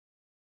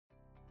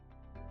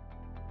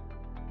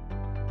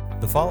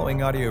The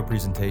following audio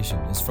presentation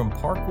is from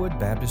Parkwood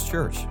Baptist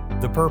Church.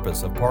 The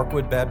purpose of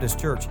Parkwood Baptist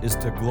Church is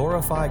to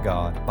glorify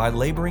God by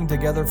laboring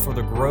together for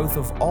the growth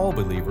of all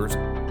believers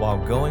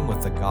while going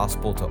with the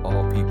gospel to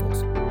all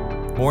peoples.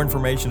 More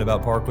information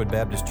about Parkwood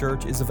Baptist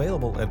Church is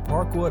available at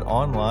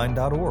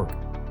parkwoodonline.org.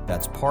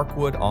 That's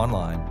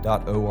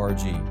parkwoodonline.org.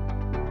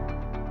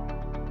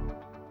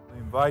 I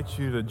invite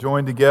you to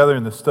join together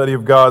in the study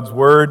of God's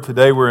Word.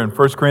 Today we're in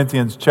 1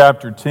 Corinthians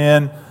chapter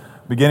 10,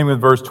 beginning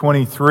with verse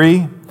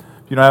 23.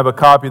 If you don't have a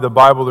copy of the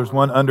Bible, there's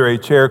one under a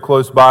chair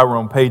close by. We're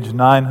on page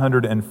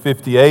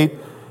 958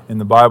 in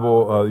the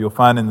Bible you'll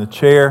find in the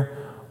chair.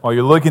 While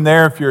you're looking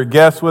there, if you're a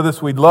guest with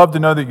us, we'd love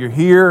to know that you're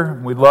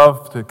here. We'd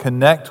love to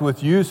connect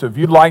with you. So if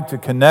you'd like to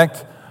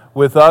connect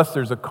with us,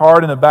 there's a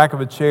card in the back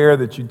of a chair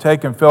that you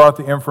take and fill out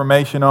the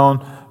information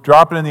on,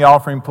 drop it in the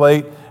offering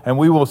plate, and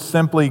we will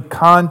simply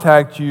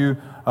contact you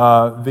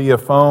via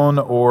phone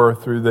or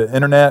through the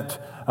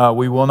internet.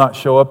 We will not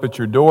show up at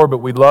your door, but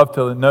we'd love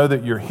to know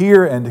that you're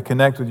here and to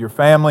connect with your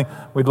family.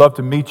 We'd love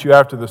to meet you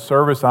after the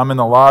service. I'm in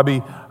the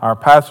lobby. Our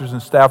pastors and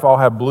staff all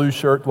have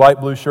light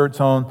blue shirts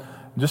on.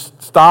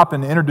 Just stop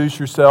and introduce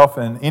yourself,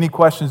 and any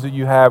questions that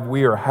you have,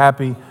 we are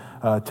happy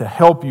to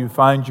help you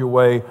find your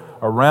way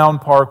around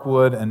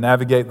Parkwood and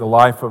navigate the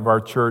life of our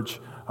church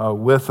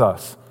with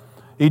us.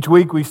 Each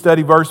week we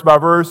study verse by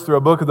verse through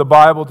a book of the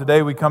Bible.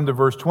 Today we come to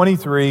verse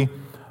 23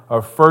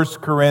 of 1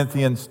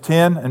 Corinthians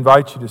 10. I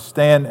invite you to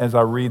stand as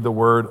I read the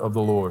word of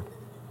the Lord.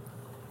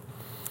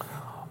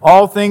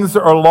 All things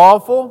are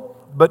lawful,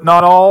 but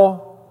not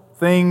all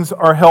things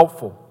are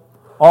helpful.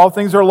 All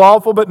things are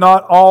lawful, but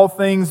not all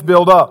things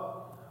build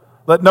up.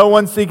 Let no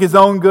one seek his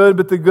own good,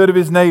 but the good of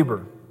his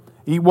neighbor.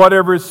 Eat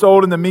whatever is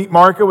sold in the meat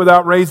market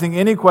without raising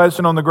any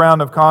question on the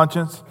ground of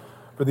conscience,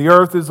 for the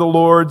earth is the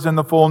Lord's and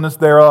the fullness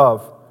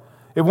thereof.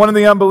 If one of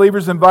the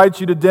unbelievers invites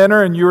you to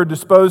dinner and you are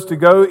disposed to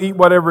go, eat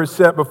whatever is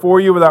set before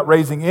you without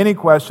raising any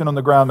question on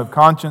the ground of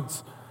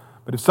conscience.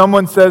 But if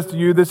someone says to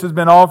you, "This has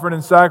been offered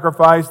and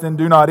sacrificed," then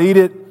do not eat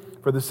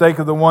it, for the sake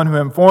of the one who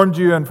informed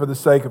you and for the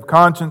sake of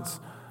conscience.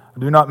 I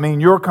do not mean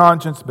your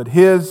conscience, but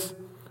his.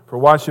 For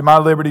why should my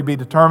liberty be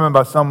determined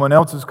by someone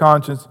else's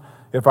conscience?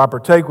 If I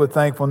partake with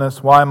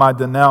thankfulness, why am I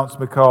denounced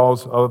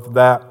because of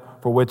that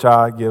for which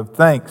I give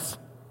thanks?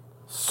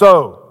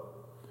 So,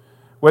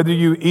 whether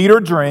you eat or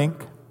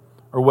drink,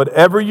 or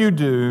whatever you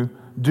do,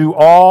 do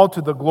all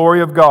to the glory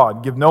of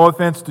God. Give no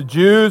offense to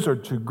Jews or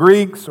to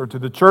Greeks or to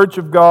the church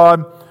of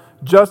God,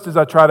 just as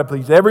I try to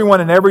please everyone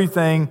in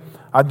everything.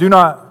 I do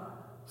not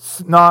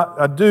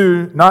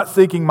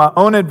seeking my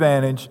own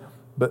advantage,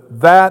 but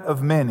that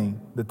of many,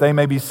 that they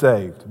may be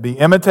saved. Be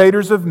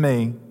imitators of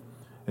me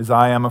as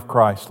I am of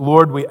Christ.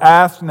 Lord, we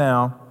ask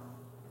now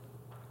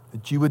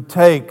that you would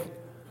take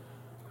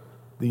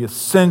the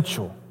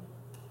essential,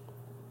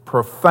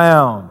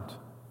 profound,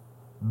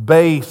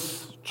 base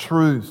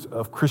truths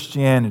of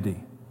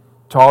Christianity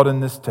taught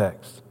in this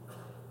text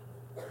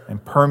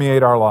and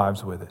permeate our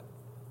lives with it.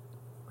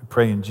 We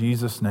pray in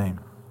Jesus' name.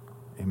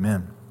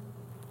 Amen.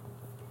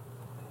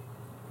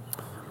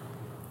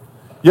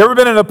 You ever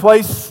been in a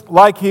place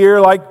like here,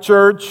 like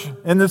church,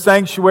 in the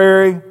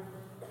sanctuary,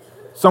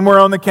 somewhere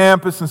on the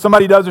campus, and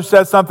somebody does or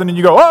says something and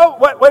you go, "Oh,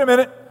 wait a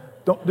minute.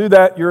 Don't do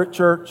that. You're at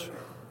church."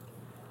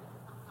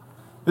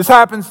 This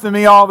happens to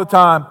me all the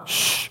time.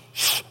 Shh,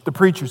 the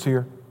preacher's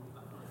here.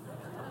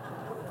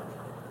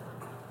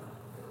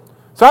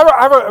 So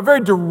I have a very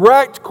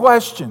direct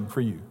question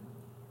for you.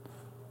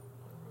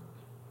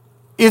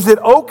 Is it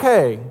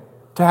okay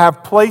to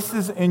have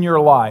places in your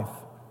life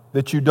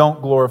that you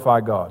don't glorify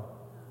God?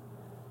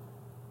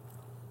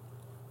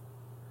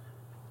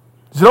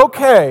 Is it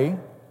okay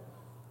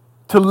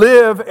to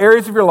live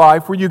areas of your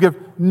life where you give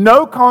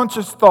no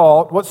conscious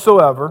thought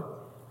whatsoever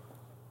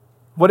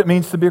what it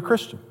means to be a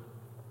Christian?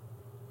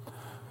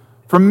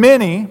 For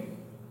many,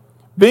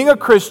 being a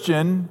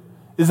Christian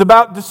is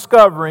about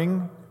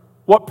discovering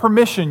what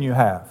permission you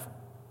have.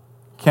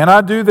 Can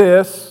I do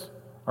this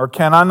or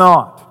can I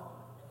not?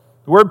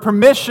 The word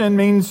permission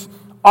means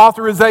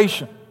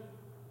authorization.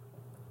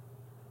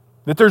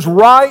 That there's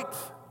right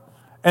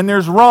and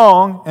there's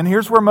wrong, and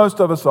here's where most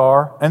of us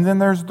are, and then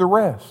there's the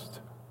rest.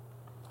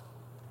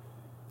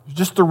 It's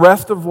just the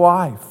rest of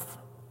life.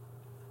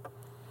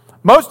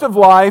 Most of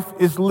life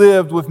is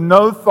lived with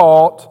no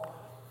thought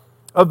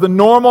of the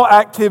normal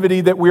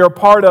activity that we are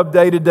part of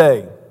day to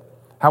day.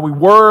 How we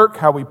work,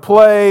 how we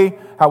play,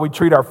 how we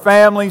treat our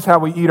families, how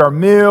we eat our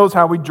meals,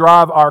 how we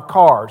drive our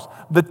cars.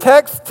 The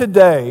text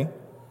today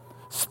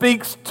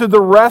speaks to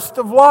the rest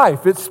of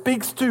life. It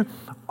speaks to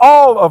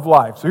all of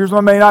life. So here's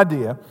my main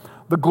idea.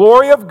 The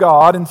glory of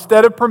God,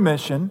 instead of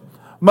permission,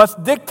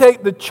 must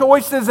dictate the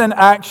choices and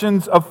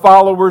actions of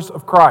followers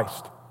of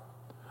Christ.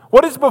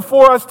 What is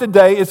before us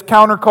today is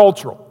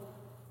countercultural.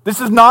 This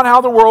is not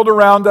how the world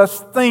around us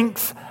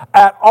thinks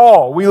at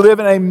all. We live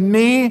in a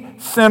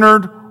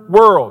me-centered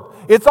world.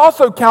 It's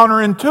also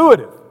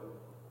counterintuitive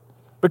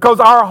because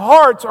our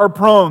hearts are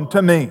prone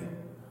to me,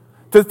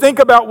 to think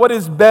about what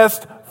is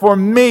best for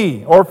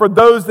me or for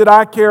those that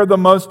I care the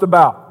most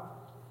about.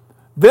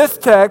 This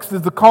text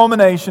is the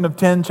culmination of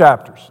 10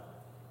 chapters.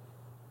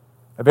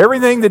 of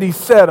everything that He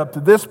said up to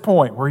this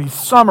point, where He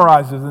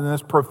summarizes in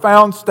this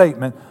profound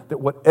statement that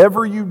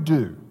whatever you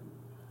do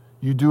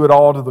it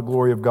all to the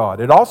glory of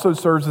God. It also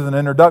serves as an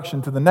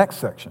introduction to the next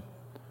section,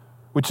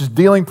 which is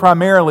dealing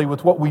primarily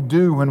with what we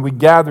do when we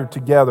gather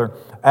together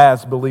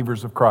as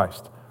believers of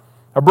Christ.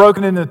 I've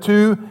broken into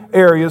two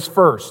areas.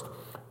 First,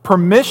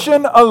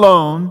 permission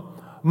alone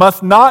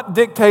must not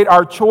dictate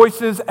our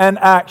choices and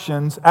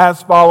actions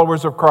as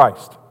followers of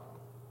Christ.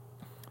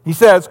 He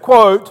says,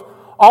 quote,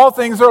 all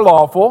things are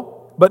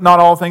lawful, but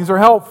not all things are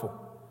helpful.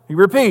 He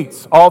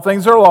repeats, all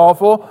things are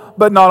lawful,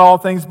 but not all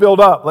things build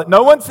up. Let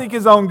no one seek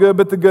his own good,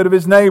 but the good of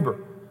his neighbor.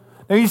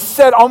 Now, he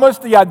said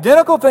almost the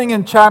identical thing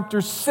in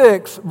chapter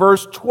 6,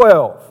 verse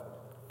 12.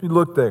 If you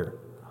look there.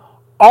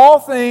 All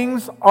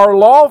things are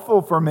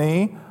lawful for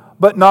me,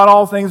 but not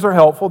all things are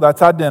helpful.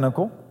 That's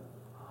identical.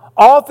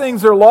 All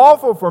things are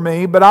lawful for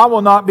me, but I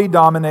will not be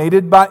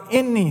dominated by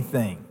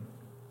anything.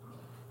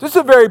 This is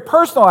a very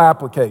personal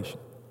application.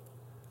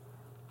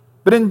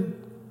 But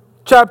in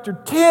chapter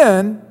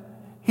 10,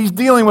 he's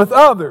dealing with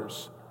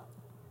others.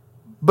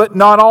 But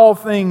not all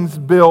things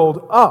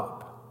build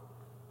up.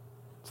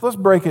 So let's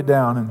break it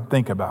down and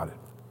think about it.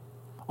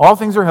 All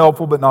things are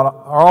helpful, but not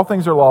all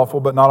things are lawful,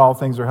 but not all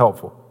things are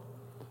helpful.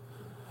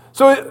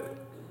 So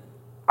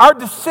our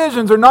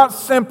decisions are not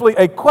simply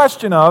a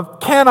question of,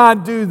 can I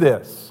do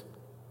this?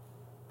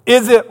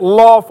 Is it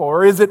lawful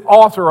or is it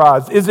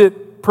authorized? Is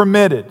it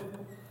permitted?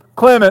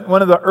 Clement,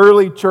 one of the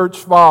early church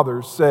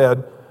fathers,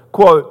 said,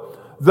 quote,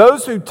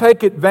 those who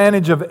take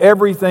advantage of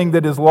everything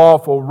that is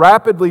lawful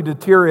rapidly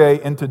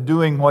deteriorate into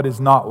doing what is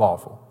not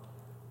lawful.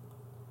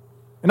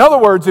 In other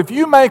words, if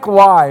you make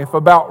life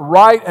about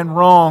right and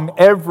wrong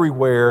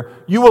everywhere,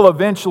 you will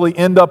eventually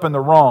end up in the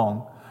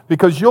wrong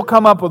because you'll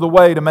come up with a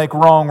way to make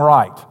wrong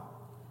right.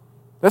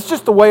 That's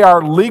just the way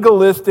our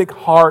legalistic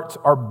hearts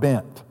are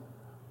bent.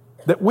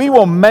 That we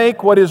will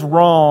make what is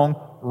wrong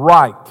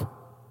right.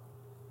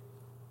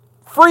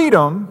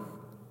 Freedom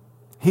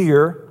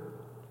here,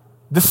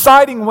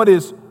 deciding what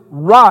is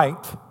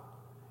right,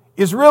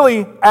 is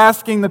really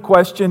asking the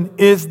question,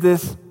 is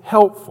this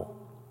helpful?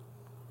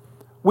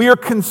 We are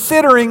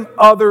considering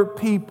other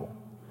people.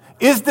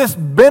 Is this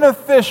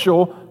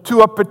beneficial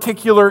to a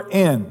particular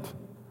end?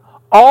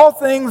 All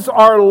things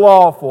are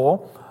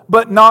lawful,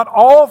 but not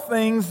all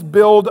things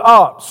build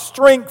up,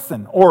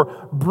 strengthen,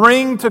 or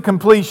bring to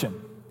completion.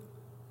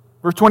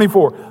 Verse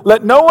 24,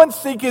 let no one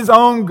seek his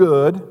own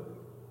good,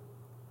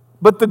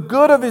 but the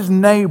good of his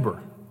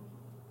neighbor.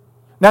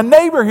 Now,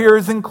 neighbor here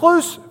is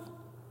inclusive.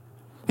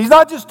 He's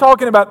not just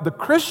talking about the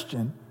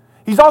Christian,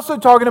 he's also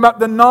talking about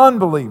the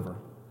non-believer,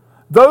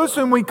 those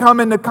whom we come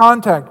into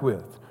contact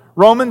with.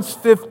 Romans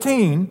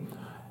 15,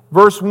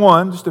 verse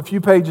 1, just a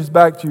few pages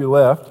back to your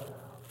left,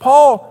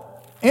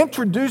 Paul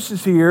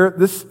introduces here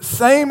this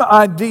same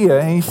idea,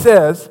 and he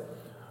says,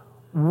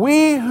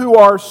 we who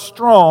are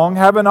strong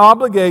have an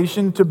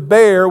obligation to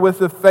bear with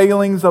the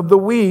failings of the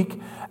weak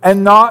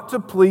and not to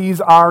please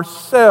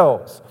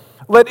ourselves.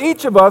 Let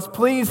each of us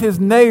please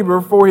his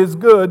neighbor for his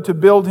good to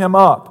build him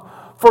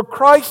up. For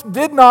Christ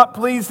did not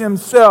please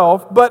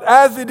himself, but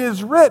as it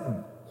is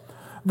written,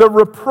 the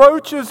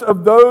reproaches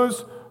of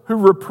those who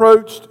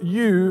reproached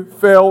you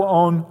fell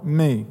on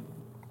me.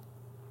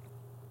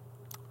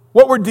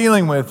 What we're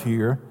dealing with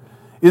here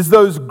is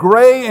those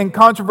gray and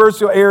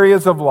controversial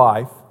areas of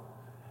life.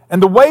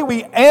 And the way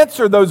we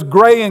answer those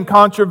gray and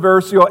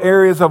controversial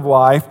areas of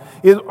life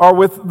are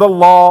with the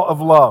law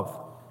of love.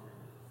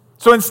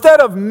 So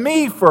instead of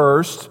me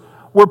first,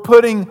 we're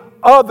putting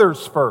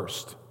others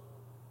first.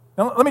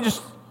 Now, let me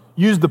just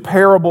use the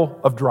parable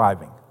of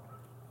driving.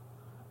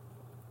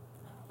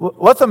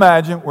 Let's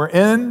imagine we're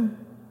in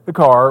the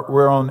car,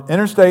 we're on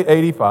Interstate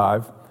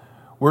 85,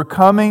 we're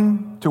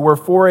coming to where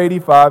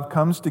 485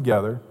 comes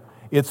together,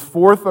 it's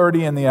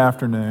 4:30 in the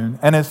afternoon,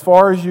 and as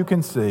far as you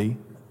can see,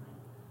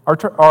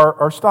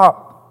 our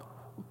stop,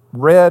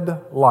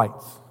 red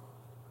lights.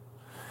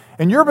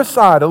 And you're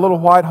beside a little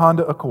white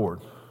Honda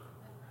Accord.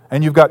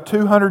 And you've got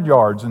 200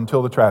 yards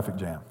until the traffic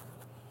jam.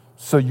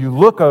 So you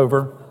look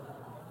over,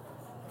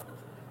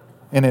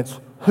 and it's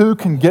who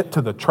can get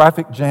to the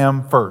traffic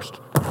jam first.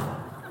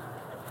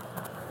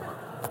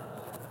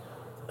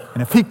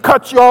 And if he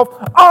cuts you off,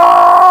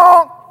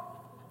 oh!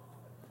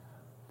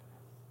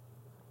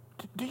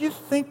 Do you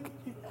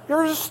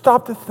ever just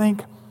stop to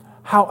think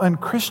how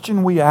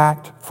unchristian we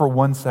act for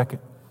 1 second?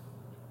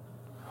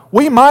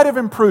 We might have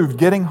improved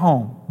getting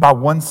home by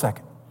 1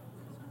 second.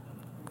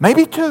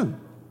 Maybe 2.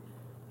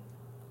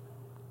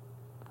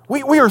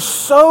 We are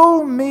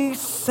so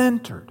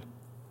me-centered,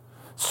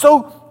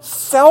 so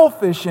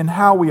selfish in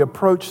how we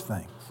approach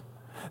things,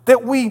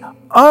 that we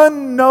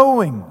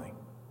unknowingly,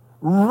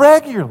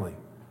 regularly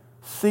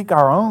seek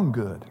our own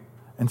good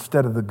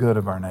instead of the good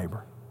of our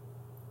neighbor.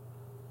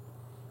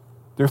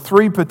 There are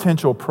 3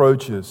 potential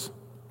approaches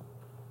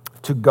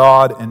to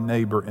God and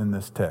neighbor in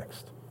this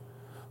text.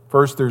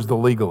 First, there's the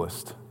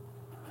legalist.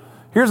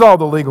 Here's all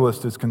the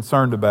legalist is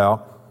concerned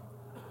about.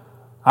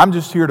 I'm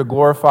just here to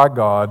glorify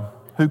God.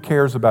 Who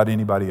cares about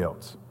anybody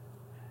else?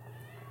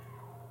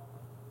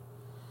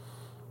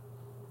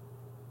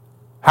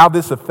 how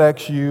this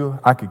affects you,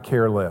 I could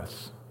care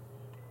less.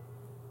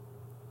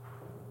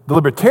 The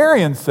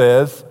libertarian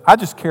says, I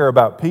just care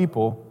about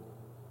people.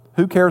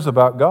 Who cares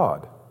about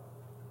God?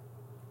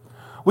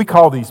 We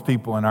call these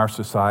people in our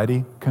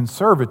society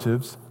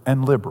conservatives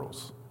and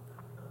liberals.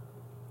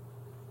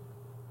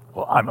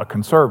 Well, I'm a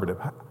conservative.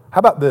 How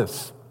about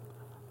this?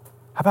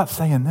 How about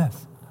saying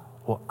this?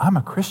 Well, I'm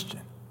a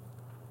Christian.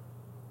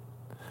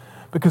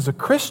 Because a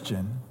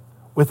Christian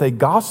with a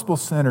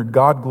gospel-centered,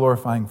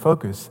 God-glorifying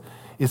focus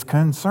is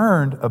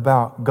concerned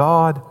about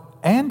God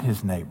and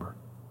his neighbor.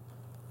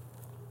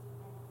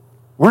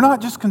 We're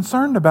not just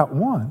concerned about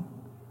one.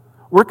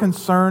 We're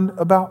concerned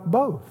about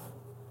both.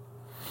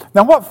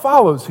 Now, what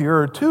follows here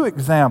are two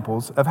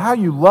examples of how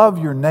you love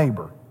your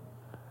neighbor.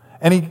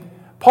 And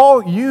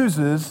Paul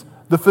uses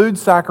the food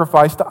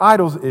sacrifice to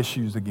idols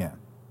issues again.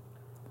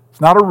 It's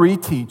not a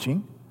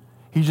reteaching.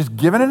 He's just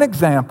given an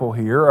example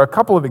here, or a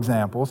couple of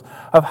examples,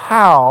 of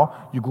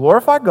how you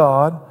glorify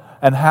God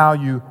and how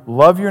you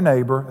love your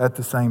neighbor at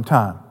the same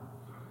time.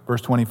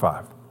 Verse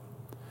 25.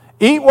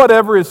 Eat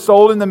whatever is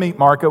sold in the meat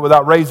market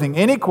without raising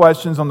any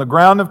questions on the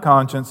ground of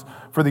conscience,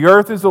 for the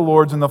earth is the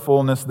Lord's and the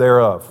fullness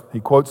thereof. He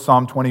quotes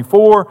Psalm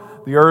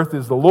 24, the earth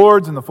is the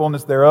Lord's and the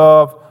fullness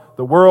thereof,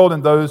 the world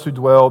and those who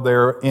dwell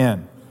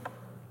therein.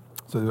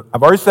 So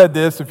I've already said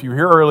this, if you were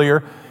here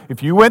earlier,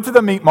 if you went to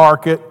the meat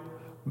market,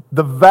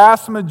 the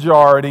vast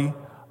majority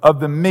of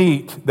the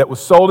meat that was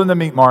sold in the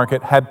meat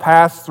market had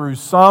passed through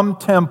some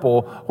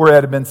temple where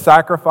it had been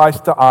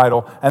sacrificed to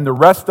idol, and the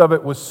rest of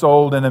it was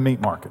sold in a meat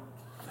market.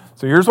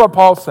 So here's what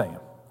Paul's saying.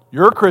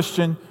 You're a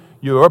Christian,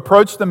 you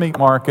approach the meat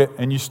market,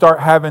 and you start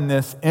having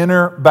this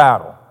inner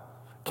battle.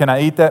 Can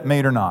I eat that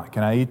meat or not?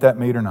 Can I eat that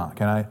meat or not?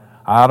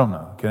 I don't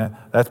know.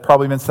 That's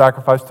probably been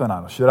sacrificed to an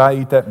idol. Should I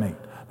eat that meat?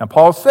 Now,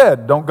 Paul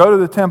said, don't go to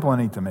the temple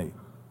and eat the meat,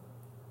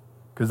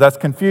 because that's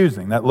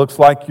confusing. That looks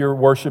like you're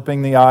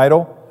worshiping the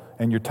idol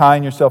and you're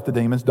tying yourself to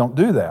demons. Don't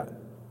do that.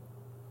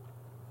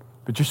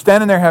 But you're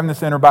standing there having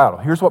this inner battle.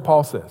 Here's what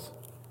Paul says.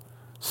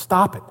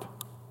 Stop it.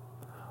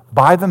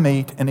 Buy the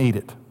meat and eat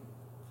it.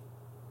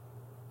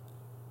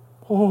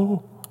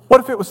 Oh, what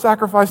if it was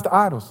sacrificed to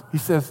idols? He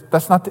says,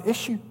 that's not the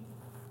issue.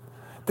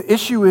 The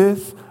issue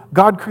is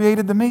God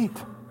created the meat.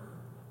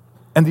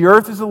 And the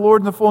earth is the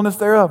Lord and the fullness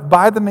thereof.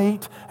 Buy the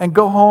meat and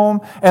go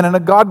home and in a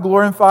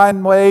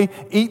God-glorifying way,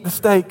 eat the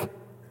steak.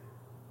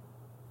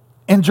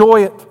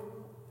 Enjoy it.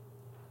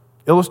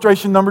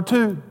 Illustration number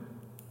 2.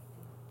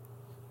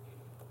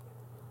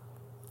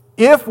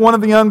 If one of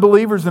the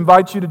unbelievers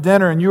invites you to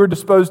dinner and you are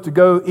disposed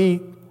to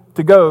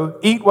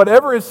eat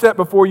whatever is set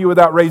before you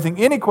without raising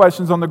any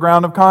questions on the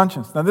ground of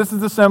conscience. Now this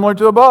is similar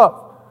to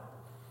above.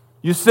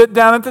 You sit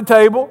down at the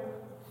table,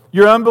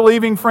 your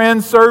unbelieving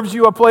friend serves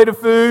you a plate of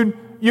food,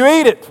 you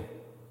eat it.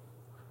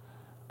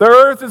 The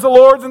earth is the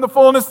Lord's and the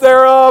fullness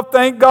thereof.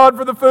 Thank God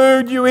for the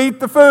food. You eat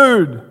the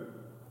food.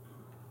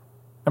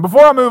 And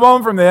before I move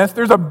on from this,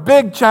 there's a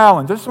big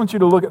challenge. I just want you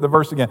to look at the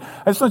verse again.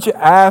 I just want you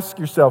to ask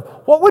yourself,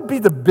 what would be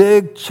the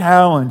big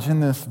challenge in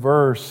this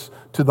verse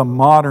to the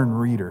modern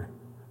reader?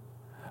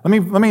 Let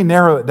me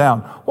narrow it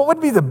down. What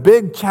would be the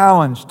big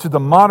challenge to the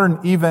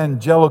modern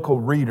evangelical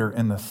reader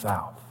in the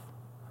South?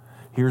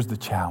 Here's the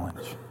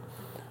challenge.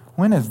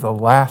 When is the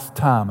last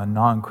time a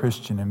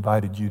non-Christian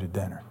invited you to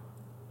dinner?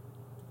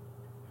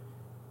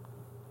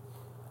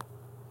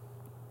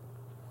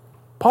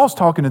 Paul's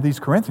talking to these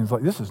Corinthians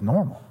like this is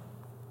normal.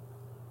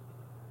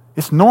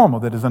 It's normal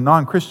that as a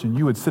non-Christian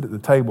you would sit at the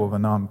table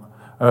of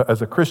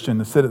as a Christian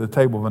to sit at the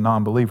table of a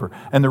non-believer.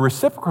 And the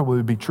reciprocal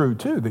would be true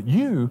too, that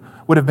you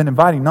would have been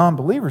inviting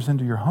non-believers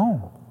into your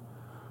home.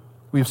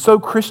 We have so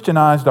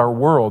Christianized our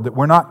world that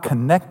we're not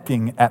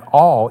connecting at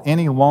all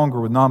any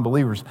longer with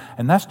non-believers.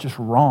 And that's just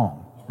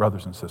wrong,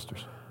 brothers and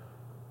sisters.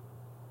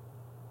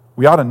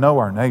 We ought to know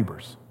our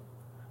neighbors.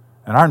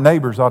 And our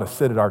neighbors ought to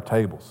sit at our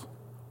tables.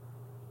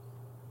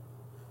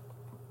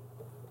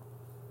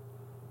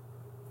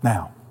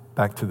 Now,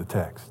 back to the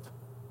text.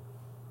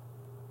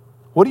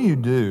 What do you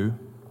do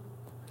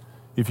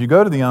if you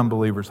go to the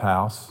unbeliever's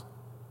house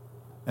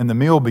and the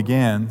meal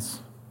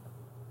begins?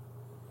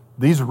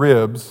 These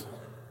ribs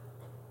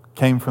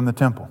came from the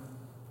temple.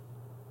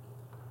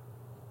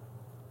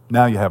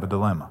 Now you have a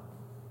dilemma.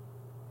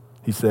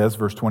 He says,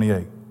 verse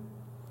 28,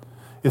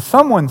 if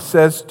someone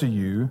says to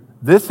you,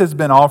 this has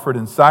been offered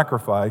in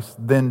sacrifice,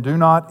 then do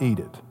not eat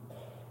it.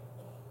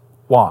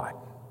 Why?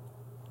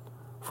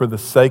 For the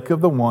sake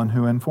of the one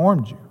who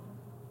informed you.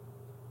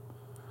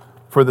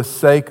 For the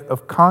sake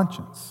of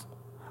conscience.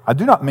 I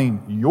do not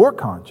mean your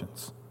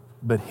conscience,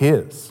 but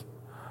his.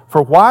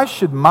 For why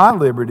should my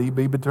liberty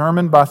be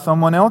determined by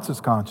someone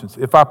else's conscience?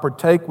 If I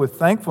partake with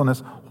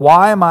thankfulness,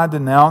 why am I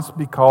denounced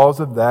because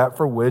of that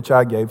for which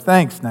I gave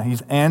thanks? Now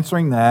he's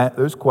answering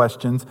those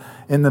questions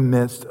in the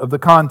midst of the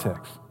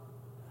context.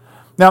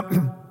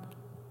 Now,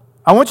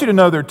 I want you to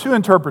know there are two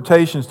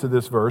interpretations to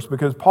this verse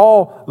because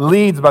Paul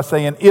leads by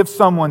saying, if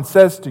someone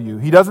says to you.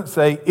 He doesn't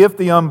say, if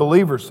the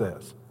unbeliever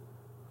says.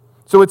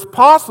 So it's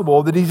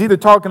possible that he's either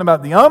talking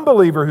about the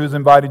unbeliever who's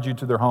invited you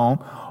to their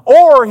home,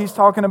 or he's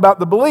talking about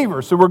the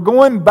believer. So we're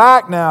going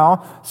back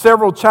now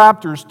several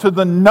chapters to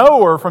the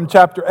knower from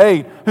chapter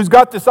 8, who's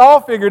got this all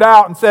figured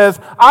out and says,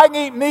 I can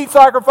eat meat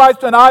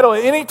sacrificed to an idol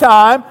at any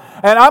time,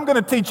 and I'm going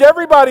to teach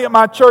everybody at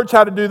my church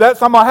how to do that.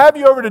 So I'm going to have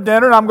you over to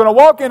dinner, and I'm going to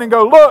walk in and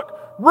go, look,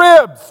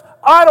 ribs,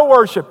 idol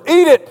worship,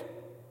 eat it.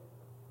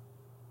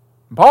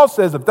 And Paul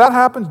says, if that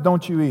happens,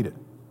 don't you eat it.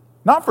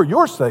 Not for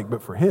your sake,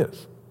 but for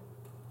his.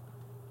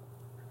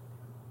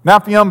 Now,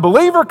 if the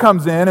unbeliever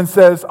comes in and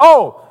says,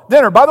 oh,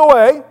 dinner, by the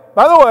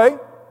way,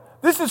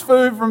 this is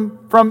food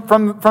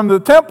from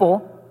the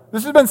temple.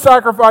 This has been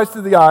sacrificed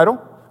to the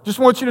idol. Just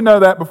want you to know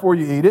that before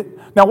you eat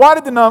it. Now, why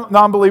did the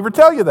non-believer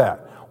tell you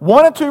that?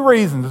 One of two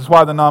reasons is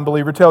why the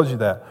non-believer tells you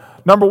that.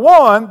 Number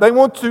one, they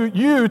want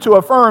you to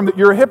affirm that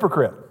you're a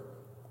hypocrite.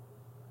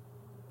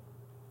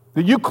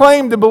 That you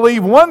claim to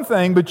believe one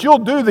thing, but you'll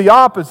do the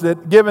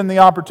opposite given the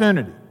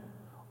opportunity.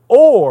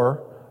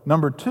 Or,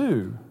 number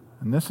two,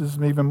 and this is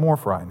even more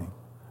frightening,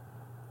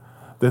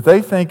 that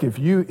they think if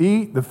you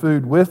eat the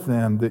food with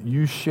them, that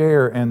you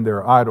share in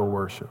their idol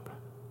worship.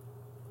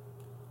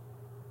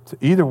 So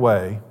either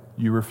way,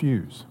 you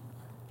refuse.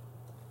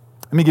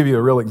 Let me give you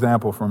a real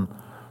example from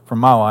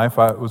my life.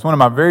 It was one of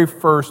my very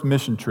first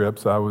mission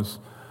trips. I was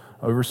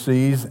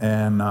overseas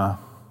and I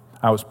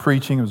was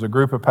preaching. It was a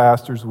group of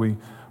pastors. We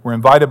were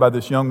invited by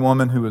this young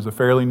woman who was a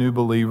fairly new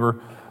believer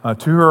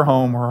to her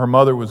home where her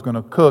mother was going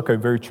to cook a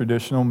very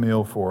traditional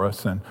meal for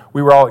us. And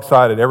we were all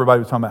excited. Everybody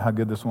was talking about how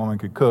good this woman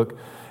could cook.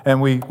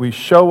 And we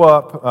show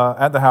up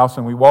at the house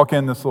and we walk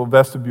in this little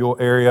vestibule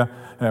area.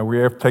 And we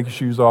have to take your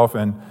shoes off.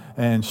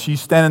 And she's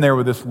standing there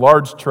with this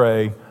large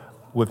tray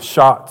with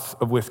shots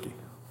of whiskey.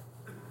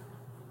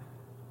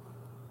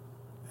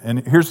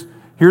 And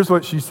here's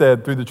what she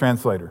said through the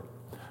translator.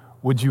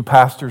 Would you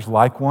pastors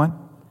like one?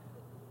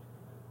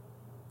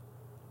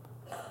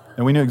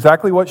 And we knew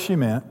exactly what she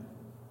meant.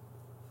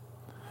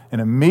 And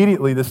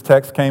immediately this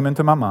text came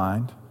into my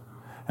mind.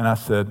 And I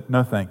said,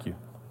 no, thank you.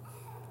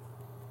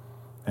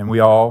 And we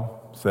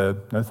all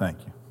said, no, thank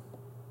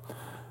you.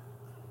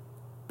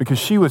 Because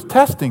she was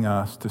testing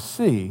us to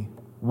see,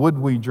 would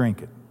we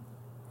drink it?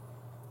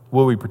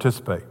 Will we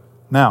participate?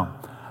 Now,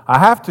 I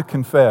have to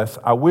confess,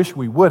 I wish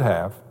we would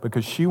have,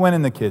 because she went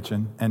in the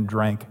kitchen and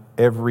drank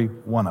every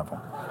one of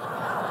them.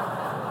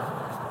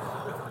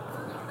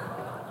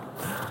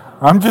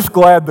 I'm just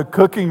glad the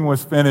cooking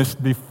was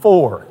finished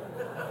before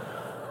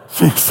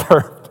she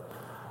served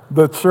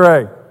the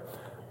tray.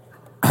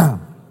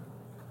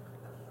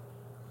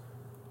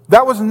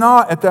 That was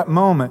not, at that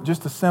moment,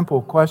 just a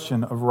simple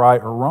question of right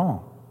or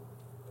wrong.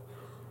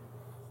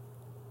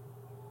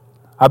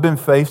 I've been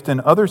faced in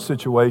other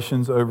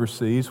situations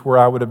overseas where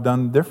I would have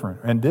done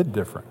different and did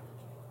different.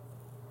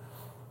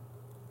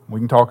 We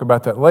can talk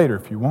about that later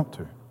if you want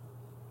to.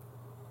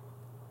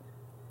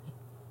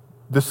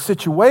 The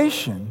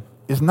situation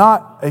is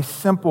not a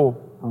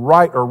simple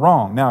right or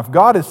wrong. Now, if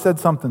God has said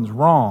something's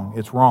wrong,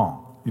 it's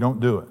wrong. You don't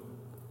do it.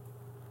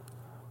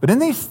 But in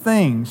these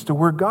things to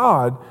where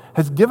God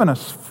has given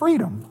us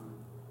freedom,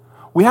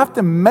 we have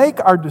to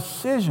make our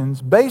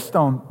decisions based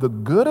on the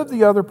good of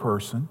the other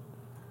person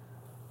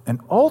and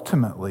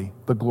ultimately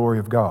the glory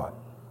of God.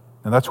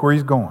 Now that's where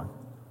he's going.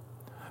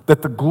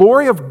 That the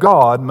glory of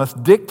God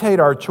must dictate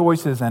our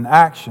choices and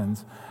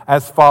actions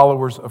as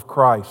followers of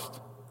Christ.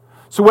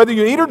 So whether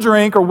you eat or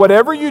drink or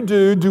whatever you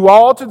do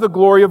all to the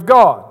glory of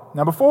God.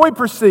 Now before we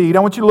proceed, I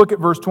want you to look at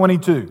verse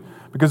 22,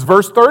 because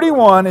verse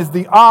 31 is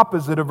the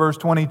opposite of verse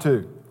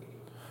 22.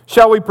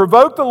 Shall we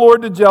provoke the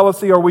Lord to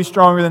jealousy, or are we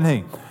stronger than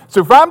He?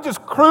 So if I'm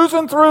just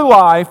cruising through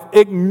life,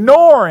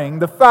 ignoring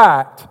the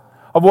fact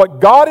of what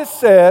God has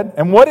said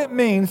and what it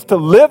means to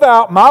live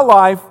out my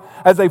life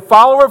as a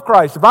follower of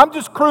Christ, if I'm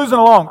just cruising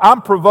along,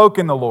 I'm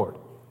provoking the Lord.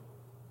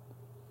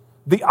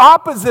 The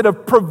opposite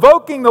of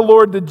provoking the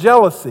Lord to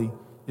jealousy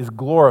is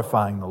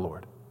glorifying the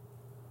Lord.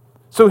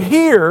 So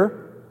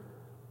here,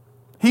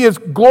 He is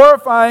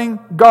glorifying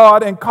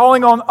God and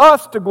calling on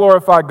us to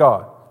glorify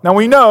God. Now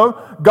we know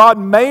God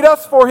made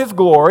us for His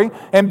glory,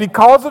 and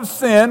because of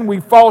sin, we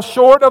fall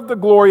short of the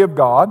glory of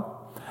God,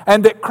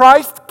 and that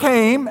Christ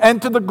came and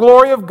to the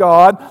glory of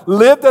God,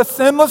 lived a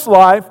sinless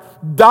life,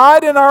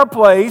 died in our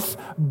place,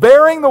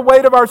 bearing the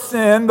weight of our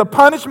sin, the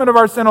punishment of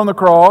our sin on the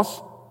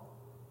cross,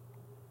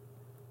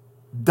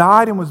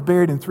 died and was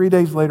buried, and 3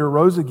 days later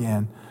rose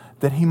again,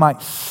 that He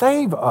might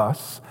save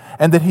us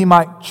and that He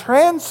might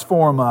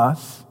transform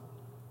us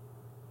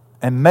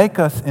and make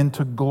us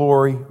into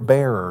glory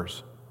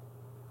bearers.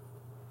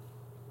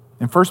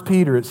 In 1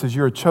 Peter, it says,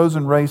 you're a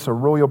chosen race, a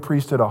royal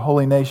priesthood, a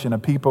holy nation, a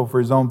people for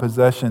His own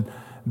possession,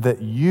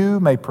 that you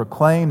may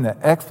proclaim the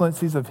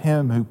excellencies of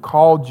Him who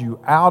called you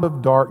out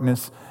of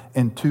darkness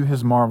into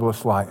His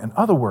marvelous light. In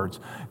other words,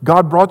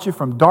 God brought you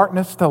from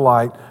darkness to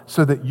light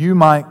so that you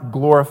might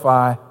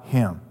glorify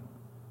Him.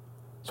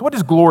 So what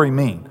does glory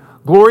mean?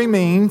 Glory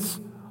means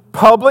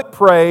public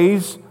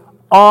praise,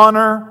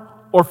 honor,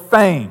 or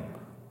fame.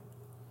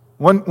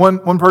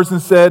 One person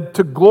said,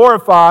 to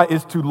glorify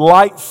is to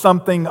light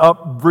something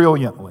up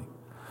brilliantly.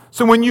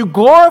 So when you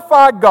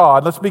glorify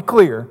God, let's be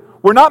clear,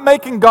 we're not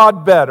making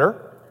God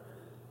better.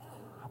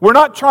 We're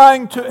not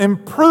trying to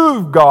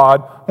improve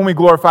God when we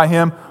glorify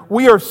Him.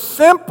 We are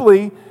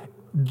simply,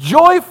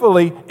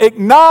 joyfully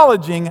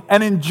acknowledging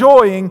and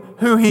enjoying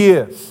who He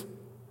is.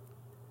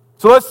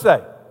 So let's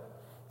say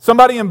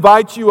somebody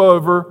invites you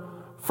over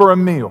for a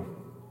meal.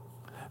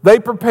 They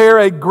prepare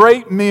a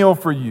great meal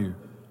for you.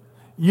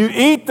 You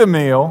eat the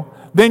meal,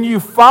 then you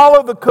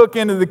follow the cook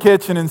into the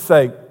kitchen and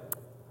say,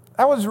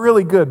 that was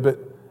really good, but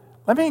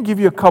let me give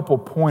you a couple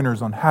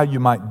pointers on how you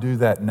might do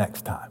that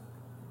next time.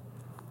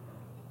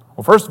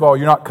 Well, first of all,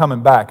 you're not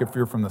coming back if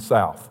you're from the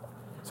South.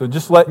 So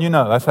just letting you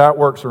know, that's how it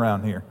works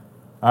around here.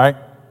 All right?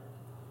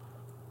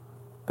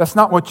 That's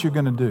not what you're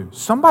going to do.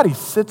 Somebody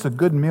sits a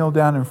good meal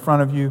down in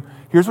front of you.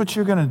 Here's what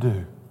you're going to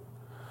do.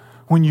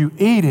 When you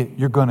eat it,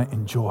 you're going to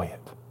enjoy it.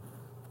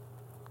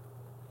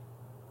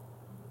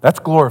 That's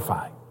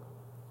glorifying.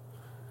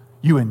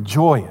 You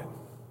enjoy it.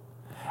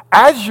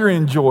 As you're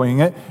enjoying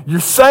it, you're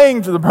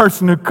saying to the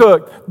person who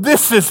cooked,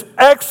 this is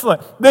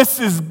excellent.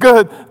 This is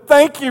good.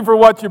 Thank you for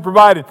what you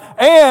provided.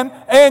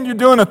 And you're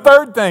doing a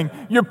third thing.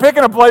 You're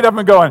picking a plate up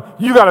and going,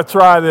 you got to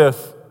try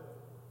this.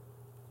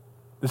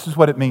 This is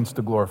what it means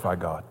to glorify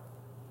God.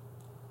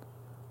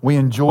 We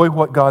enjoy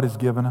what God has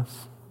given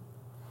us.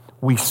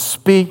 We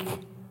speak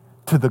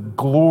to the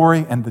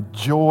glory and the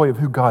joy of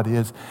who God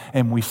is,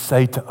 and we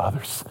say to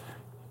others,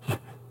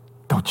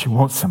 don't you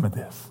want some of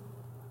this?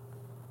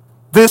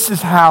 This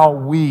is how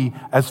we,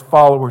 as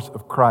followers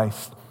of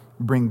Christ,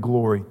 bring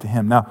glory to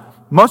Him. Now,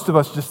 most of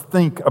us just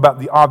think about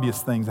the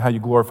obvious things, how you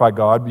glorify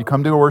God. You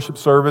come to a worship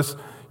service,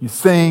 you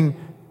sing,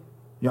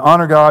 you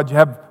honor God, you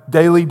have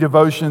daily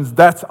devotions.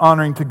 That's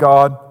honoring to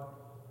God.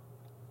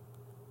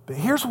 But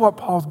here's what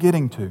Paul's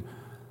getting to,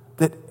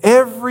 that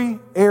every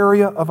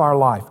area of our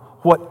life,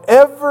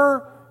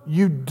 whatever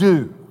you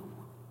do,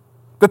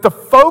 that the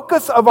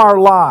focus of our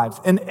lives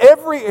in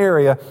every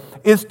area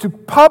is to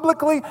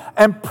publicly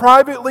and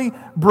privately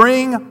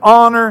bring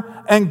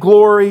honor and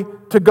glory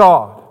to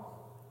God.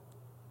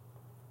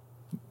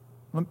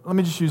 Let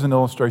me just use an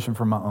illustration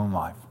from my own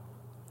life.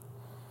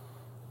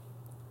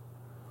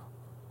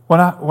 When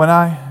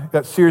I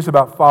got serious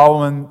about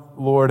following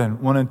the Lord and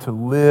wanted to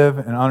live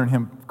and honor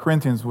Him,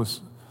 Corinthians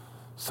was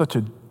such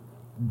a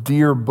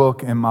dear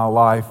book in my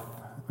life.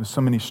 There's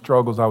so many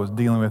struggles I was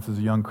dealing with as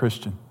a young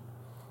Christian.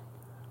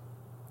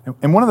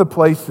 And one of the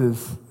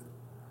places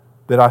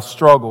that I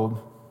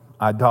struggled,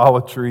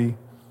 idolatry,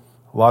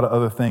 a lot of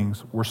other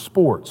things, were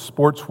sports.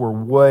 Sports were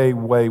way,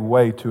 way,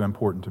 way too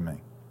important to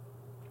me.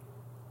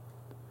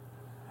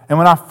 And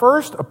when I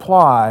first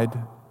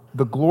applied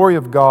the glory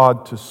of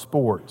God to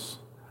sports,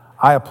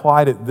 I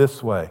applied it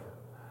this way.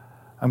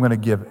 I'm going to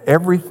give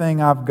everything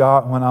I've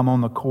got when I'm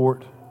on the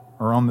court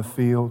or on the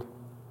field,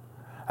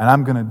 and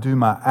I'm going to do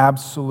my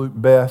absolute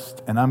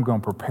best, and I'm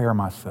going to prepare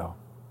myself.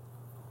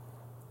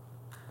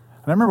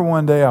 And I remember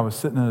one day I was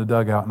sitting in a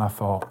dugout and I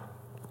thought,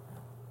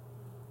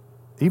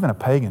 even a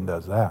pagan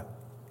does that.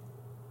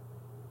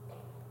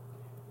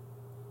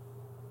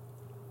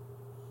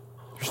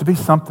 There should be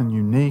something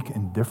unique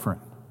and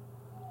different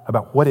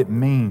about what it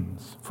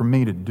means for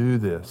me to do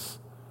this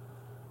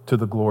to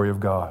the glory of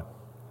God.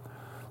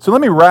 So let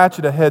me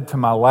ratchet ahead to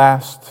my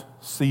last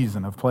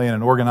season of playing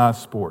an organized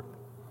sport.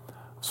 I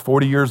was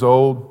 40 years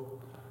old.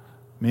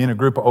 Me and a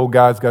group of old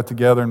guys got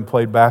together and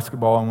played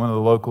basketball in one of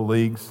the local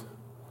leagues.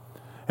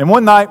 And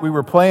one night we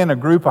were playing a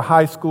group of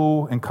high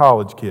school and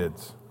college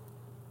kids.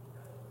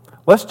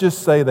 Let's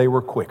just say they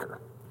were quicker.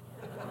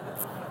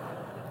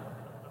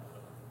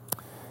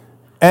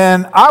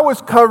 And I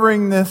was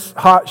covering this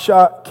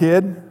hotshot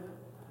kid,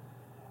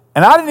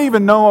 and I didn't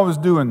even know I was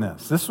doing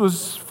this. This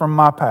was from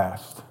my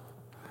past.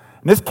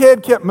 And this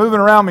kid kept moving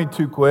around me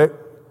too quick,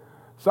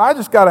 so I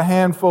just got a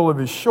handful of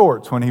his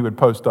shorts when he would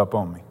post up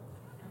on me.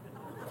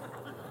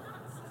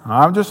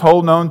 I'm just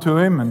holding on to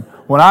him, and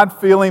when I'd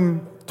feel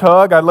him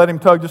tug, I'd let him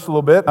tug just a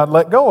little bit, I'd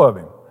let go of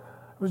him.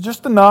 It was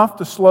just enough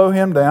to slow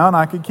him down.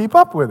 I could keep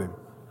up with him.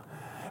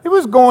 It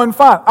was going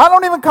fine. I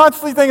don't even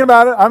consciously think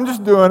about it. I'm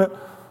just doing it.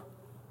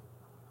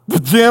 The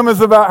gym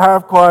is about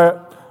half quiet.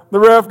 The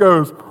ref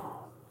goes,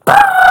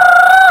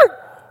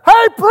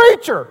 "Hey,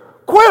 preacher,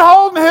 quit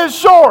holding his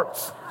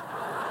shorts."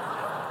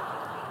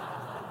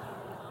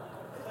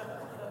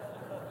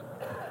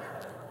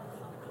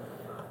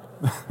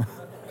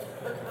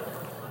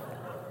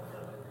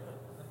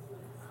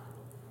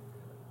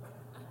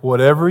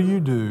 Whatever you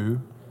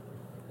do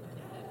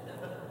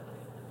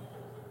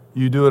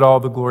it all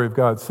the glory of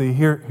God. See,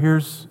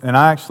 here's, and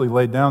I actually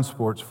laid down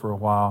sports for a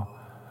while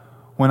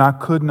when I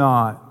could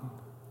not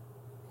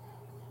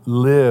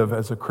live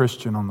as a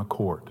Christian on the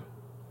court.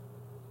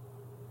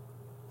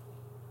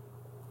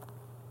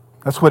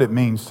 That's what it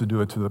means to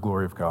do it to the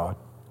glory of God.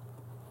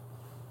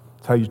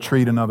 It's how you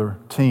treat another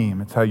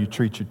team. It's how you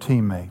treat your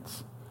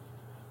teammates.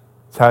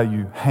 It's how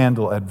you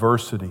handle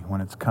adversity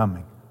when it's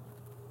coming.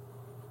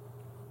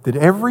 That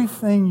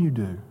everything you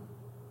do,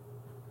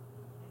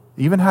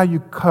 even how you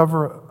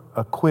cover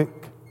a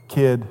quick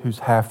kid who's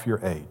half your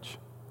age,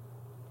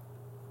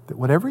 that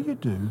whatever you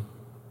do,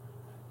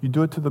 You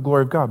do it to the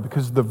glory of God,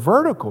 because the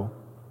vertical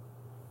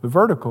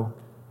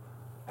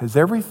has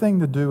everything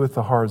to do with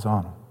the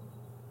horizontal.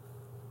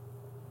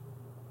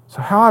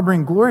 So how I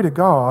bring glory to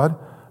God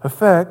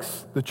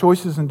affects the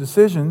choices and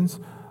decisions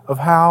of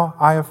how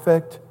I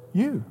affect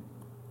you.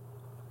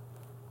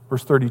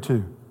 Verse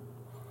 32.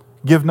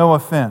 Give no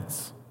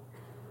offense.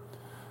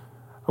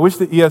 I wish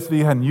the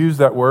ESV hadn't used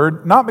that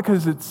word, not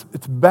because it's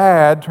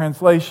bad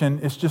translation,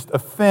 it's just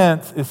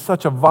offense is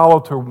such a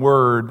volatile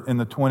word in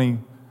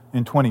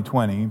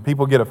 2020.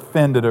 People get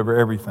offended over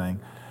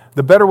everything.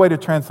 The better way to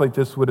translate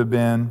this would have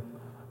been,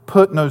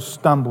 put no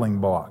stumbling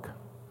block.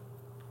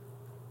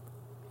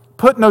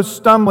 Put no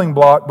stumbling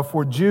block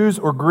before Jews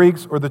or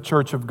Greeks or the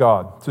church of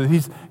God. So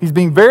he's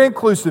being very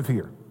inclusive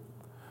here.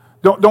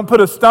 Don't put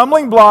a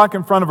stumbling block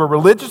in front of a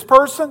religious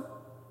person,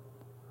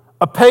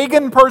 a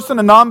pagan person,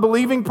 a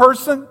non-believing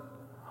person,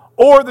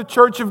 or the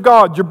church of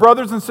God, your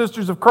brothers and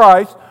sisters of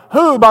Christ,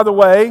 who, by the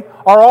way,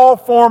 are all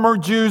former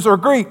Jews or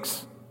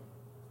Greeks.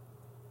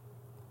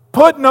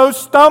 Put no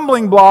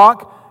stumbling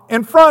block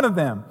in front of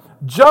them.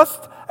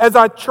 Just as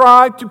I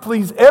try to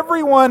please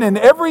everyone in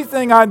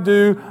everything I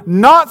do,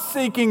 not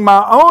seeking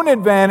my own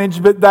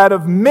advantage, but that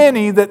of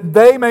many, that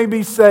they may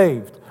be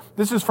saved.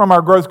 This is from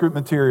our growth group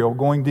material,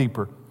 going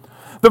deeper.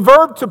 The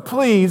verb to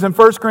please in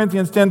 1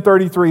 Corinthians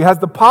 10:33 has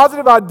the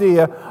positive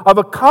idea of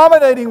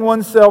accommodating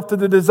oneself to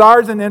the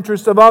desires and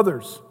interests of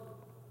others.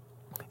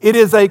 It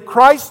is a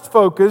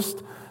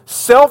Christ-focused,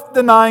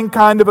 self-denying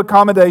kind of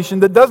accommodation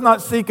that does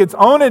not seek its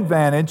own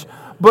advantage,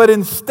 but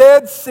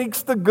instead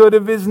seeks the good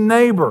of his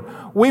neighbor.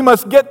 We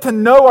must get to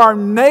know our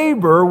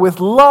neighbor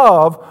with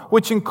love,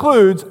 which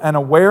includes an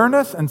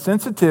awareness and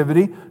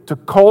sensitivity to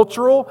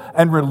cultural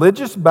and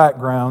religious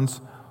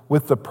backgrounds,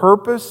 with the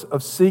purpose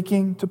of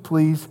seeking to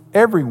please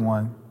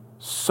everyone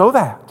so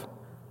that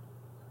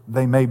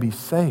they may be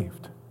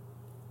saved.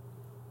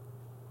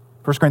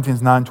 1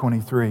 Corinthians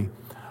 9:23,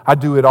 I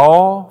do it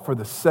all for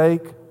the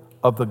sake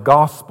of the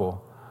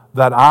gospel,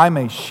 that I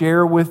may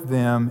share with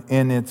them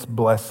in its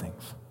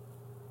blessings.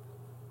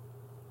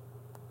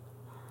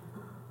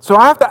 So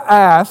I have to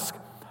ask,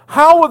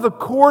 how will the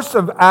course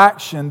of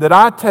action that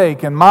I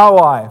take in my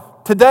life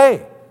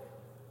today,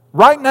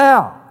 right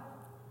now,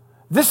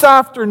 this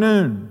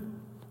afternoon,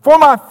 for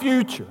my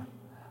future,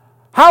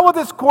 how will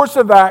this course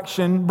of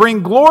action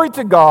bring glory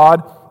to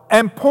God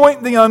and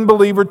point the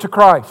unbeliever to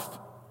Christ?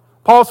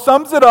 Paul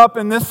sums it up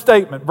in this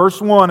statement, verse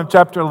 1 of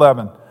chapter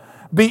 11.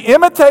 Be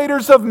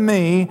imitators of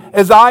me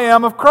as I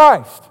am of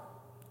Christ.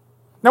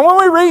 Now when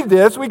we read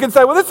this, we can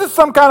say, well, this is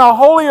some kind of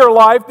holier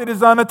life that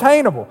is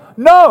unattainable.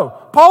 No,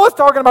 Paul is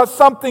talking about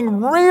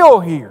something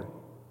real here.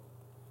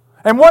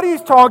 And what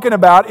he's talking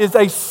about is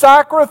a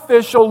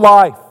sacrificial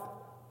life.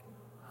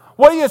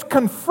 What he is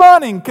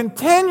confronting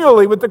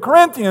continually with the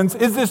Corinthians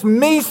is this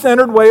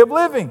me-centered way of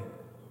living.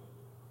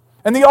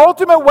 And the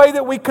ultimate way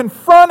that we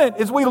confront it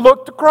is we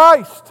look to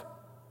Christ.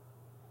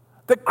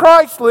 That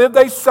Christ lived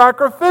a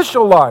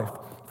sacrificial life.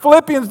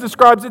 Philippians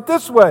describes it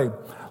this way.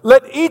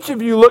 Let each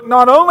of you look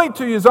not only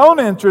to his own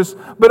interests,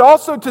 but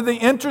also to the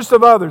interests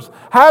of others.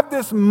 Have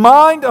this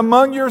mind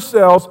among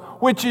yourselves,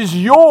 which is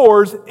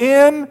yours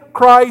in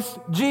Christ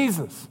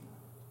Jesus.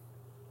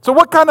 So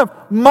what kind of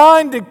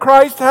mind did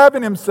Christ have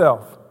in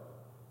himself?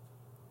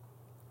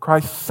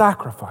 Christ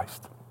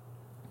sacrificed.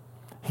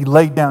 He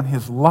laid down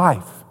his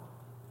life.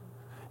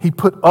 He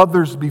put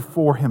others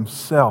before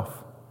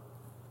himself.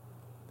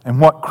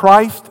 And what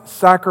Christ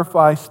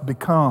sacrifice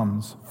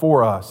becomes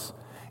for us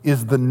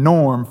is the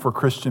norm for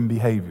Christian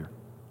behavior.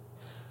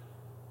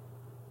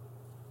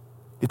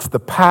 It's the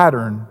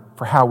pattern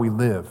for how we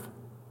live.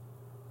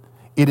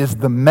 It is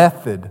the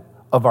method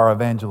of our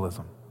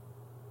evangelism.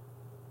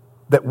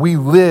 That we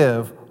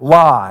live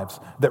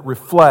lives that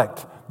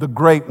reflect the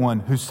great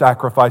one who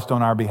sacrificed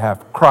on our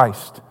behalf,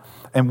 Christ.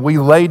 And we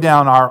lay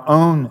down our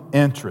own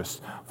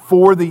interests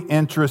for the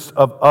interests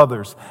of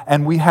others.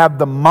 And we have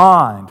the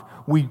mind.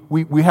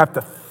 We have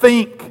to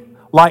think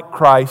like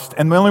Christ.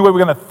 And the only way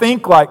we're going to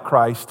think like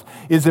Christ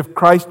is if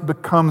Christ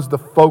becomes the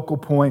focal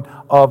point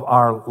of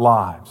our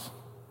lives.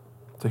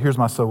 So here's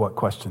my so what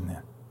question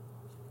then.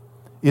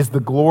 Is the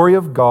glory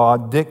of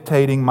God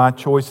dictating my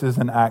choices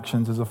and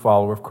actions as a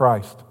follower of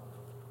Christ?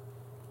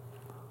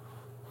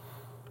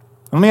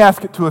 Let me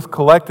ask it to us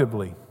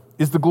collectively.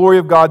 Is the glory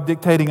of God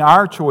dictating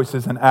our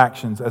choices and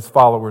actions as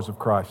followers of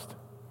Christ?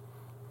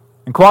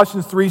 In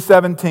Colossians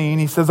 3:17,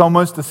 he says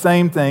almost the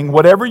same thing.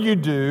 Whatever you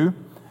do,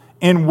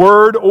 in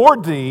word or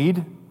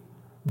deed,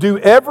 do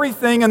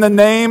everything in the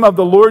name of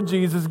the Lord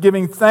Jesus,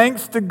 giving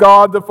thanks to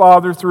God the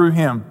Father through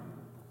him.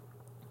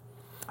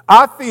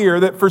 I fear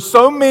that for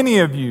so many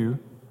of you,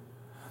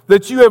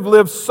 that you have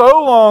lived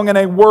so long in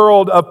a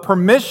world of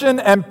permission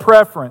and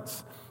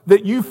preference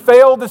that you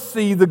fail to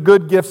see the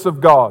good gifts of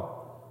God.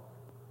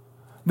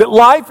 That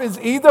life is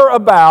either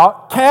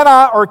about, can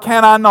I or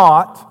can I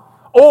not,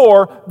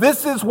 or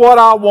this is what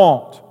I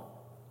want.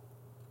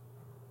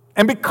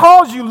 And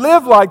because you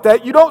live like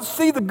that, you don't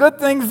see the good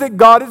things that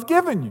God has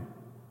given you.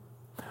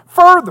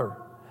 Further,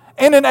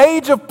 in an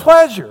age of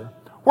pleasure,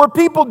 where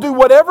people do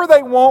whatever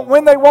they want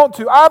when they want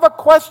to. I have a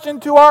question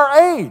to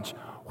our age.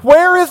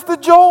 Where is the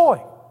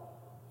joy?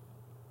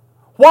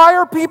 Why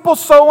are people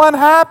so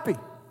unhappy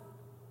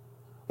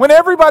when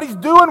everybody's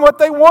doing what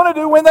they want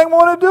to do when they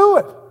want to do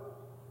it?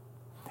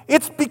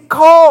 It's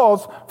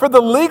because for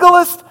the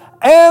legalist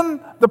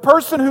and the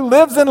person who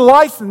lives in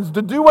license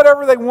to do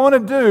whatever they want to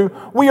do,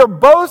 we are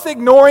both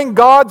ignoring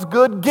God's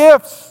good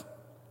gifts.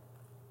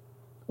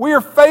 We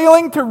are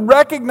failing to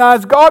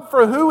recognize God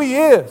for who He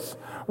is.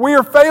 We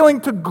are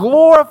failing to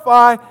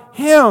glorify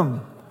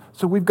Him.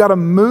 So we've got to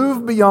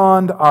move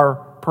beyond our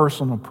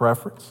personal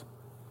preference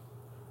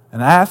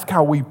and ask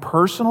how we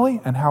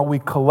personally and how we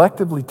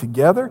collectively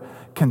together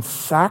can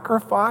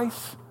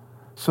sacrifice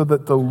so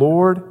that the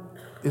Lord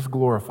is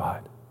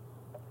glorified.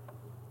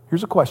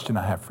 Here's a question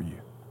I have for you.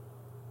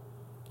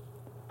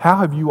 How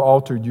have you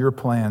altered your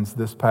plans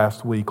this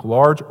past week,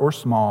 large or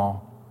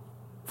small,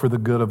 for the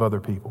good of other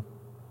people?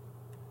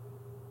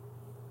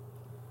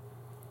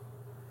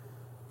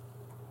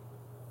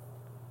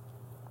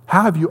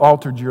 How have you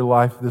altered your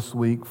life this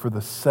week for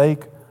the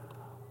sake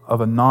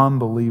of a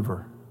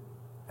non-believer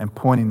and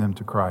pointing them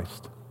to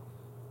Christ?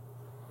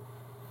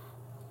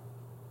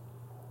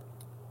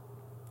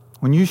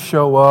 When you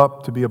show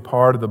up to be a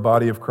part of the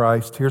body of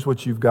Christ, here's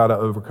what you've got to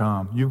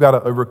overcome. You've got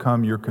to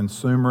overcome your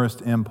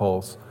consumerist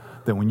impulse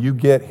that when you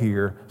get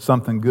here,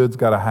 something good's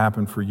got to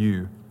happen for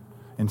you.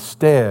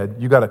 Instead,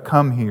 you've got to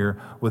come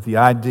here with the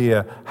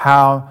idea,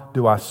 how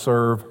do I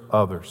serve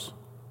others?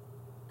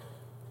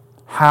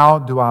 How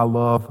do I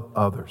love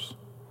others?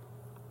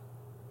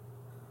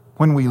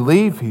 When we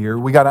leave here,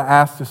 we got to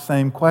ask the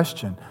same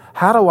question.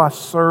 How do I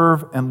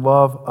serve and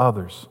love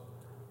others?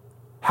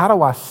 How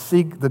do I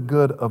seek the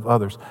good of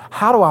others?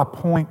 How do I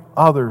point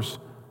others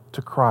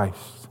to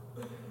Christ?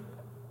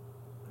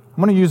 I'm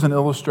going to use an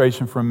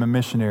illustration from a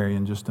missionary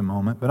in just a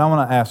moment, but I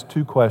want to ask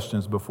two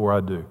questions before I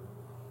do.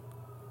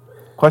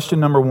 Question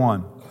number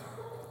one.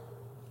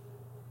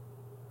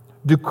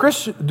 Do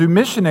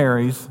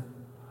missionaries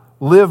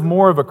live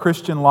more of a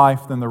Christian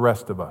life than the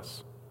rest of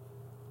us?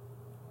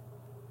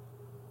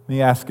 Let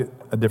me ask it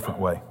a different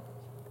way.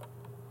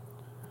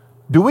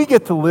 Do we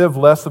get to live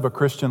less of a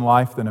Christian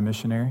life than a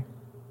missionary?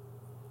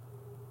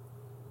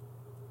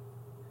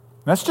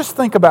 Let's just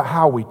think about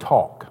how we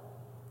talk,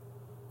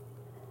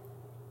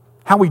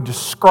 how we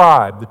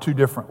describe the two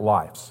different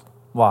lives.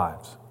 Now,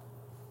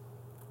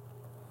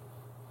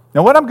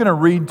 what I'm going to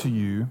read to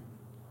you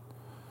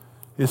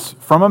is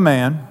from a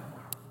man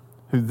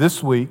who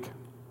this week,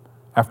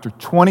 after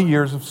 20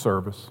 years of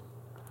service,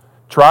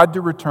 tried to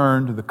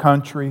return to the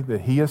country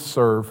that he has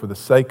served for the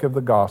sake of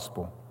the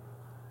gospel,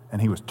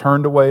 and he was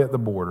turned away at the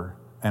border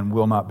and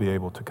will not be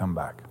able to come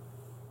back.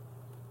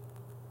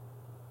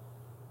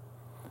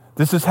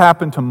 This has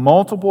happened to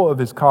multiple of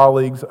his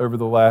colleagues over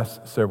the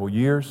last several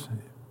years.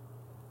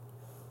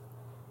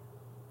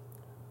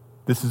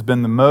 This has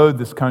been the mode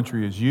this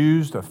country has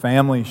used. A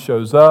family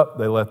shows up,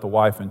 they let the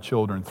wife and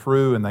children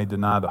through, and they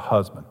deny the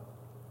husband.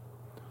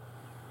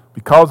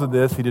 Because of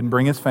this, he didn't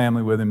bring his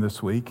family with him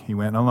this week. He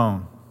went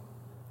alone.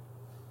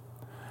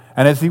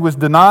 And as he was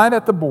denied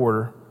at the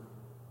border,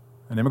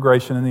 and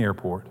immigration in the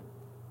airport,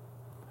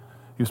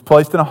 he was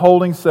placed in a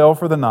holding cell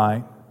for the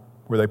night,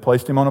 where they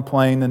placed him on a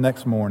plane the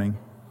next morning,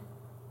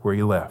 where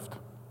he left.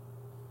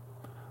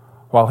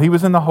 While he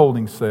was in the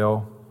holding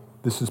cell,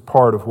 this is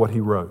part of what he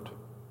wrote.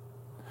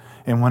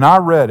 And when I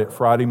read it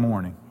Friday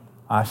morning,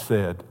 I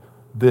said,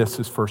 this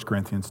is 1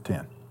 Corinthians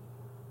 10.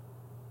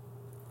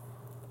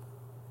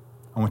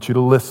 I want you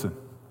to listen.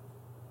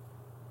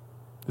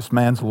 This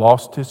man's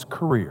lost his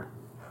career,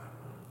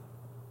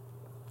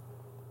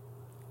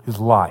 his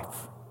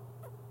life,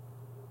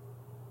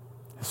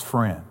 his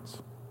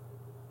friends,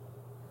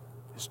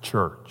 his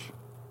church.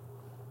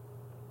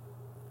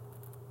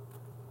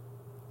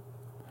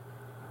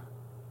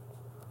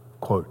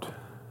 Quote,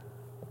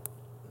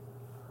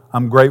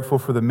 I'm grateful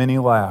for the many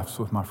laughs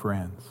with my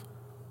friends.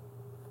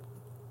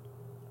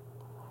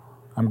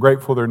 I'm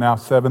grateful there are now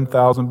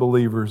 7,000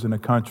 believers in a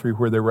country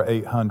where there were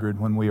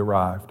 800 when we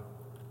arrived.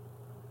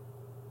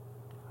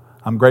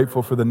 I'm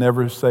grateful for the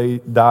never say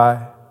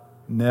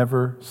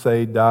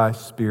die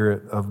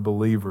spirit of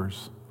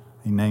believers.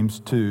 He names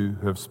two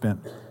who have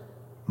spent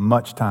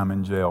much time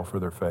in jail for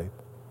their faith.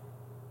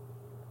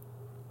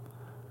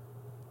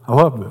 I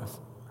love this.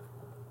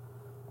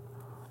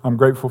 I'm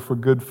grateful for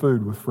good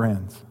food with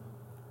friends.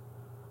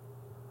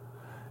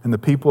 And the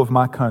people of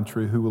my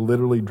country who will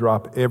literally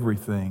drop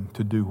everything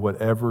to do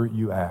whatever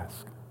you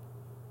ask.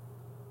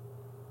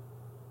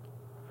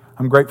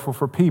 I'm grateful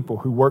for people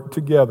who work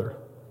together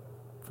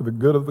for the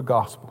good of the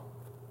gospel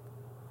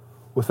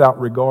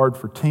without regard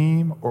for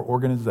team or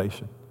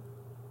organization.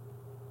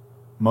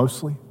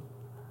 Mostly,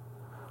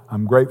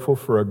 I'm grateful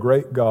for a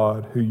great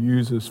God who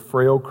uses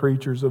frail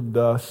creatures of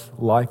dust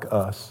like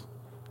us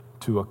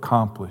to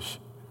accomplish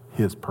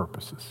His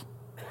purposes.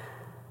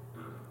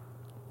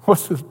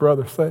 What's this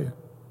brother saying?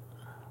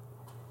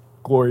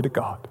 Glory to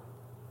God.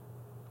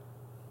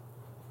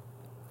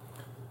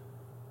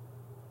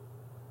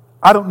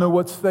 I don't know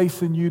what's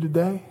facing you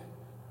today.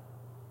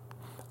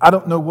 I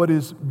don't know what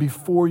is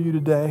before you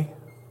today.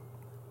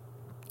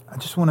 I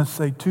just want to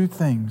say two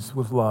things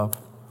with love.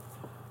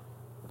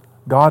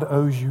 God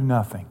owes you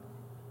nothing.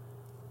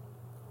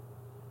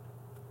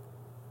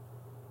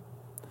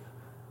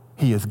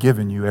 He has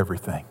given you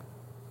everything.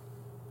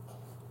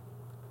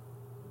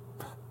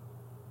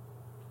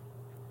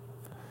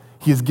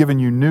 He has given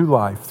you new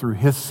life through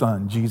His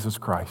Son, Jesus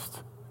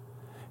Christ.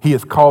 He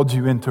has called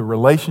you into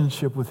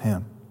relationship with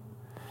Him.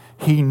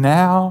 He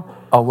now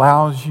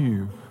allows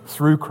you,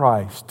 through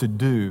Christ, to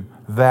do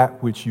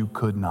that which you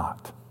could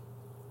not.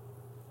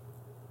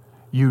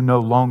 You no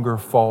longer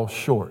fall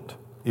short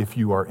if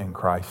you are in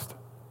Christ.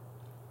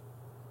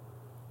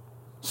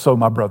 So,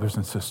 my brothers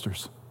and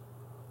sisters,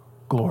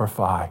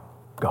 glorify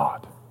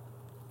God.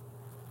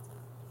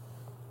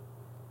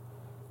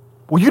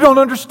 Well, you don't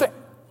understand.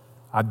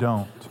 I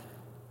don't.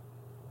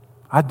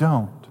 I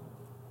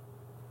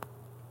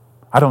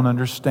don't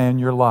understand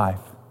your life,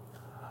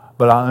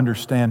 but I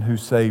understand who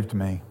saved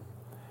me.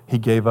 He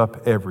gave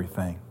up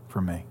everything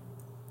for me.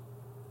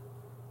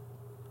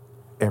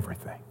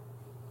 Everything.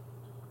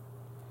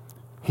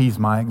 He's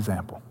my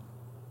example.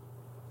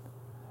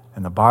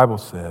 And the Bible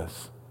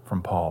says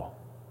from Paul,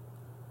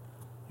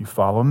 you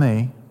follow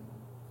me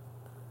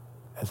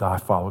as I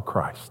follow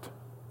Christ.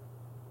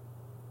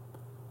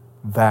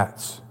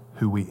 That's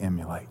who we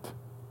emulate.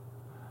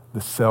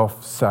 The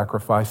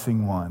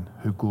self-sacrificing one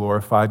who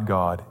glorified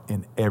God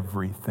in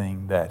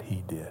everything that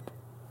He did.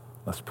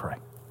 Let's pray.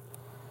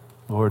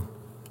 Lord,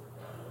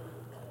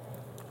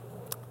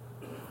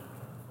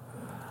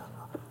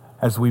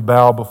 as we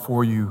bow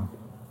before you,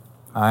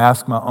 I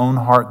ask my own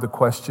heart the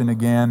question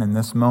again in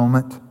this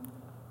moment.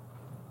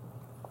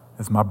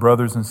 As my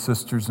brothers and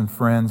sisters and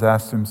friends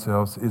ask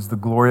themselves, is the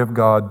glory of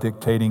God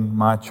dictating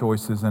my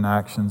choices and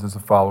actions as a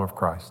follower of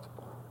Christ?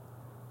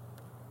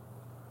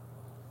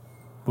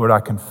 Lord, I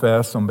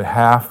confess on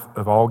behalf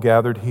of all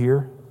gathered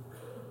here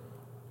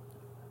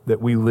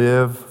that we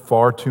live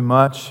far too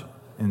much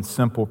in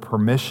simple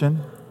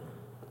permission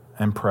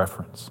and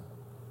preference.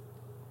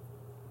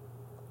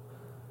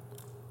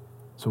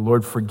 So,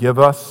 Lord, forgive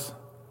us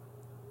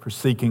for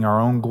seeking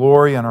our own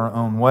glory in our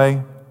own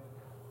way.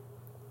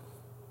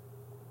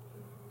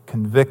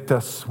 Convict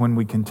us when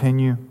we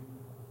continue.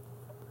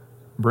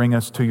 Bring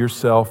us to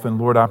yourself. And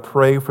Lord, I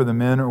pray for the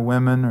men or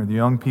women or the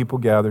young people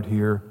gathered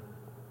here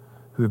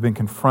who have been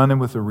confronted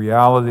with the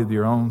reality of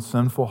their own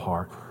sinful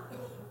heart,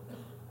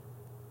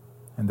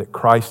 and that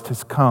Christ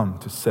has come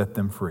to set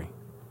them free.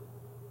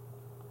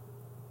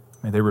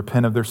 May they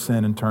repent of their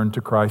sin and turn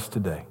to Christ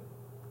today.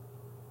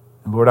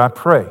 And Lord, I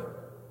pray,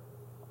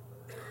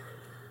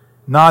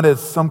 not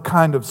as some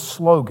kind of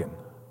slogan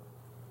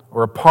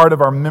or a part of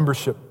our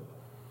membership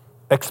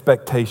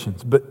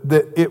expectations, but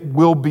that it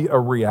will be a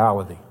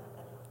reality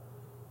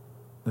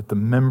that the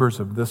members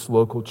of this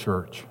local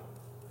church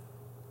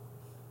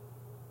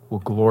will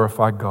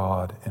glorify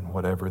God in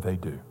whatever they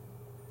do.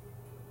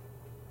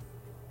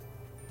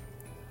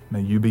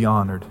 May you be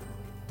honored,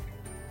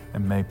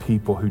 and may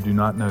people who do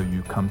not know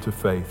you come to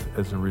faith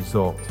as a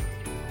result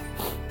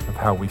of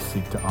how we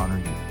seek to honor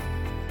you.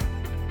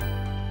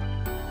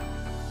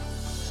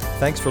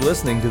 Thanks for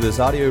listening to this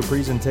audio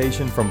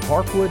presentation from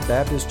Parkwood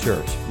Baptist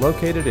Church,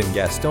 located in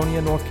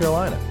Gastonia, North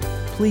Carolina.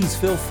 Please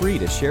feel free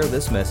to share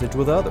this message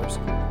with others.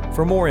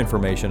 For more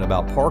information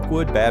about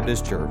Parkwood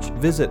Baptist Church,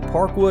 visit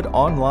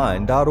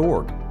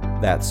parkwoodonline.org.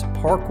 That's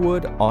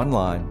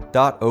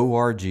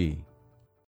parkwoodonline.org.